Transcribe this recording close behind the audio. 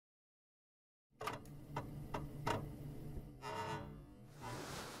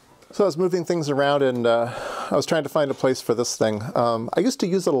So I was moving things around and I was trying to find a place for this thing. I used to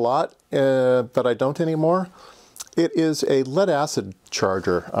use it a lot, but I don't anymore. It is a lead acid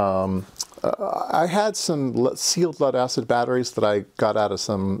charger. I had some sealed lead acid batteries that I got out of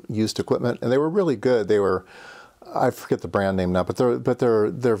some used equipment, and they were really good. They were, I forget the brand name now, but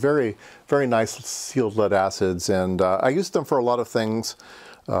they're very, very nice sealed lead acids, and I used them for a lot of things,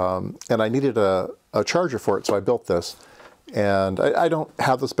 and I needed a charger for it, so I built this. And I don't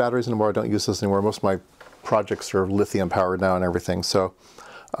have those batteries anymore. I don't use this anymore. Most of my projects are lithium powered now and everything. So,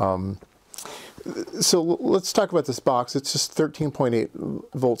 so let's talk about this box. It's just 13.8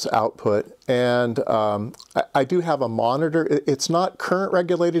 volts output, and I do have a monitor. It's not current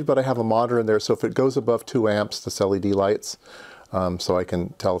regulated, but I have a monitor in there. So if it goes above 2 amps, this LED lights, so I can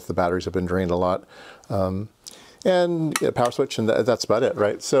tell if the batteries have been drained a lot, and a power switch, and that's about it,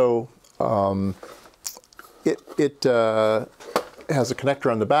 right? So. It has a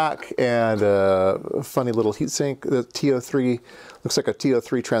connector on the back and a funny little heatsink. The TO3 looks like a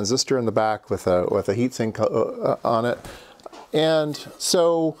TO3 transistor in the back with a heatsink on it. And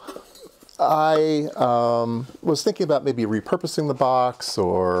so I was thinking about maybe repurposing the box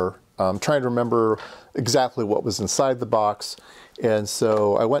or trying to remember exactly what was inside the box. And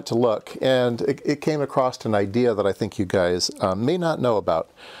so I went to look, and it came across an idea that I think you guys may not know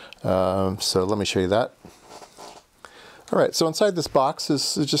about. So let me show you that. All right, so inside this box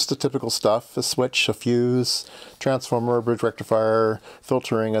is just the typical stuff: a switch, a fuse, transformer, bridge rectifier,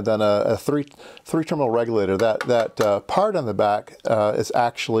 filtering, and then a three-terminal regulator. That part on the back is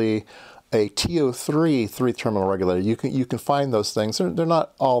actually a TO3 three-terminal regulator. You can find those things. They're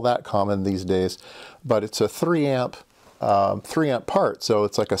not all that common these days, but it's a 3 amp part, so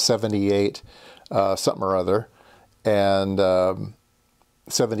it's like a 78 something or other, and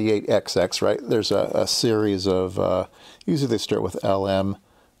 78XX, right? There's a series of, usually they start with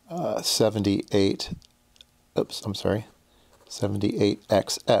LM78, oops, I'm sorry,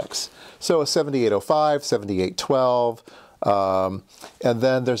 78XX. So a 7805, 7812, and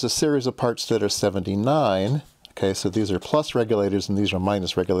then there's a series of parts that are 79. Okay, so these are plus regulators and these are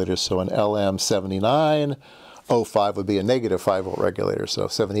minus regulators. So an LM7905 would be a negative 5 volt regulator. So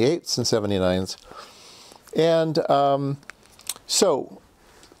 78s and 79s. And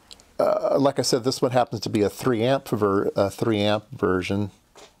like I said, this one happens to be a 3 amp version.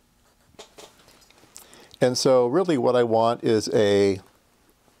 And so really what I want is a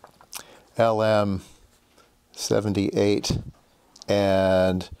LM78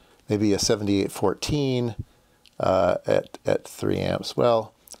 and maybe a 7814 at 3 amps.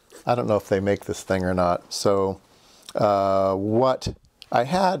 Well, I don't know if they make this thing or not. So what I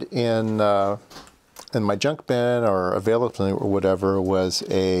had in my junk bin or available or whatever was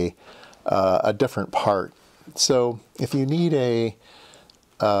a different part. So if you need a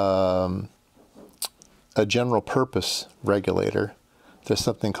general purpose regulator, there's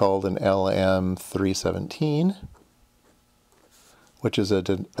something called an LM317, which is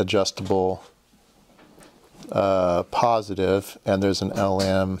an adjustable positive, and there's an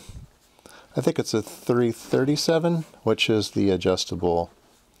LM, I think it's a 337, which is the adjustable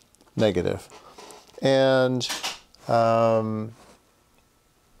negative. And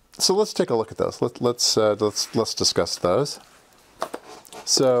so let's take a look at those. Let's discuss those.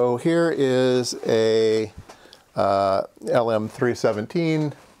 So here is a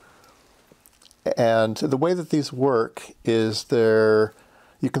LM317, and the way that these work is you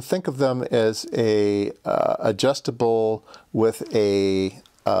can think of them as a adjustable with a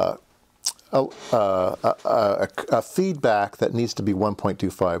feedback that needs to be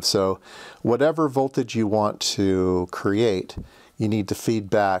 1.25. So whatever voltage you want to create, you need to feed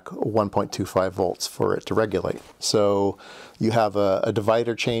back 1.25 volts for it to regulate. So you have a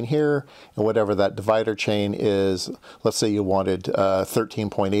divider chain here, and whatever that divider chain is, let's say you wanted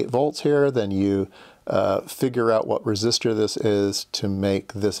 13.8 volts here, then you figure out what resistor this is to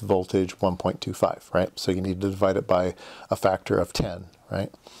make this voltage 1.25, right? So you need to divide it by a factor of 10,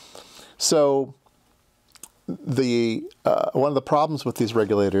 right? So one of the problems with these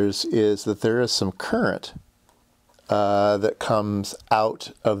regulators is that there is some current that comes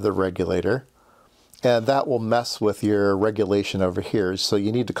out of the regulator, and that will mess with your regulation over here. So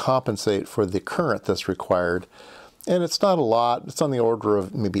you need to compensate for the current that's required. And it's not a lot. It's on the order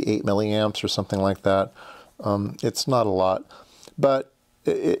of maybe 8 milliamps or something like that. It's not a lot, but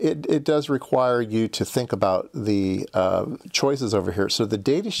it does require you to think about the choices over here. So the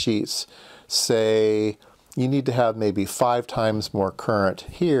data sheets say you need to have maybe 5 times more current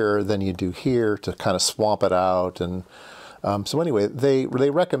here than you do here to kind of swamp it out. And so anyway, they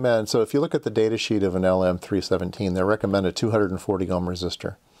recommend, so if you look at the data sheet of an LM317, they recommend a 240 ohm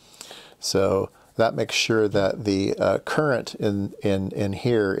resistor. So that makes sure that the current in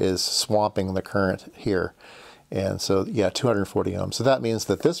here is swamping the current here. And so, yeah, 240 ohms. So that means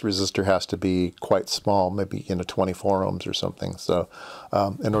that this resistor has to be quite small, maybe 24 ohms or something. So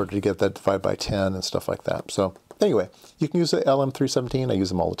in order to get that divided by 10 and stuff like that. So anyway, you can use the LM317. I use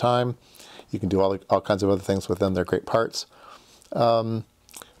them all the time. You can do all kinds of other things with them. They're great parts.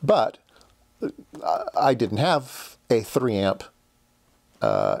 But I didn't have a 3 amp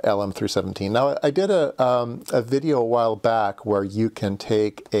LM317. Now, I did a video a while back where you can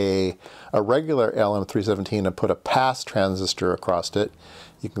take a regular LM317 and put a pass transistor across it.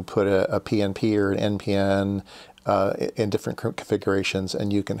 You can put a PNP or an NPN in different configurations,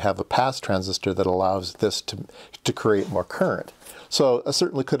 and you can have a pass transistor that allows this to create more current. So I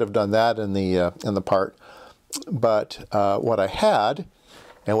certainly could have done that in the part, but what I had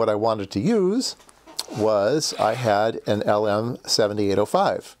and what I wanted to use was I had an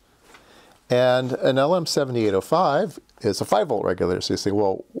LM7805. And an LM7805 is a 5-volt regulator. So you say,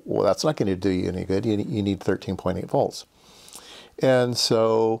 well, that's not going to do you any good. You need 13.8 volts. And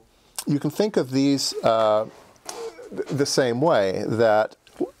so you can think of these the same way, that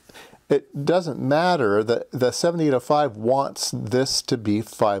it doesn't matter that the 7805 wants this to be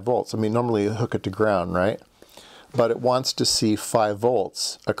 5 volts. I mean, normally you hook it to ground, right? But it wants to see 5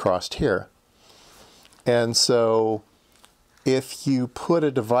 volts across here. And so if you put a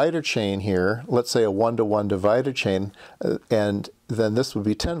divider chain here, let's say a 1-to-1 divider chain, and then this would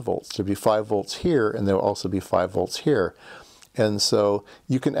be 10 volts. There'd be 5 volts here, and there'll also be 5 volts here. And so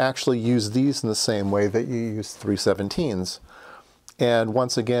you can actually use these in the same way that you use 317s. And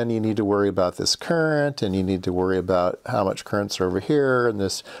once again, you need to worry about this current, and you need to worry about how much currents are over here, and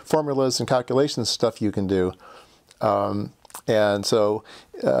there's formulas and calculations stuff you can do. And so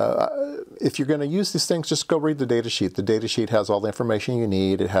if you're going to use these things, just go read the data sheet. The data sheet has all the information you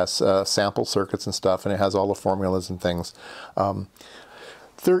need. It has sample circuits and stuff, and it has all the formulas and things.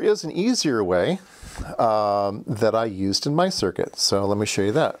 There is an easier way that I used in my circuit. So let me show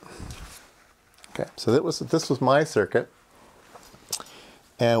you that. Okay, so this was my circuit.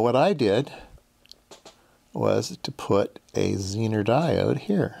 And what I did was to put a Zener diode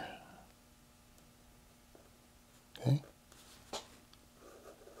here. Okay.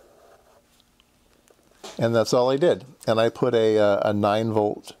 And that's all I did. And I put a 9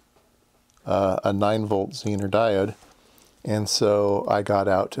 volt Zener diode, and so I got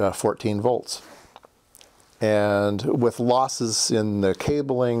out 14 volts. And with losses in the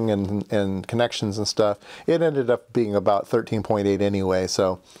cabling and connections and stuff, it ended up being about 13.8 anyway.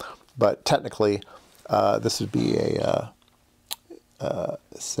 So, but technically, this would be a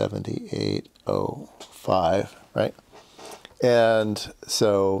 7805, right? And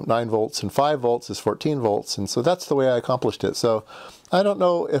so 9 volts and 5 volts is 14 volts. And so that's the way I accomplished it. So I don't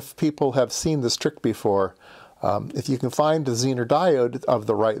know if people have seen this trick before. If you can find a Zener diode of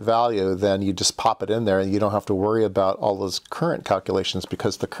the right value, then you just pop it in there and you don't have to worry about all those current calculations,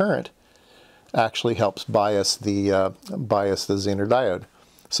 because the current actually helps bias the Zener diode.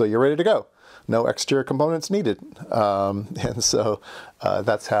 So you're ready to go. No extra components needed. And so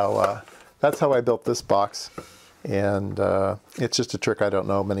that's how I built this box. And it's just a trick I don't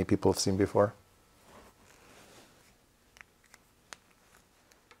know many people have seen before.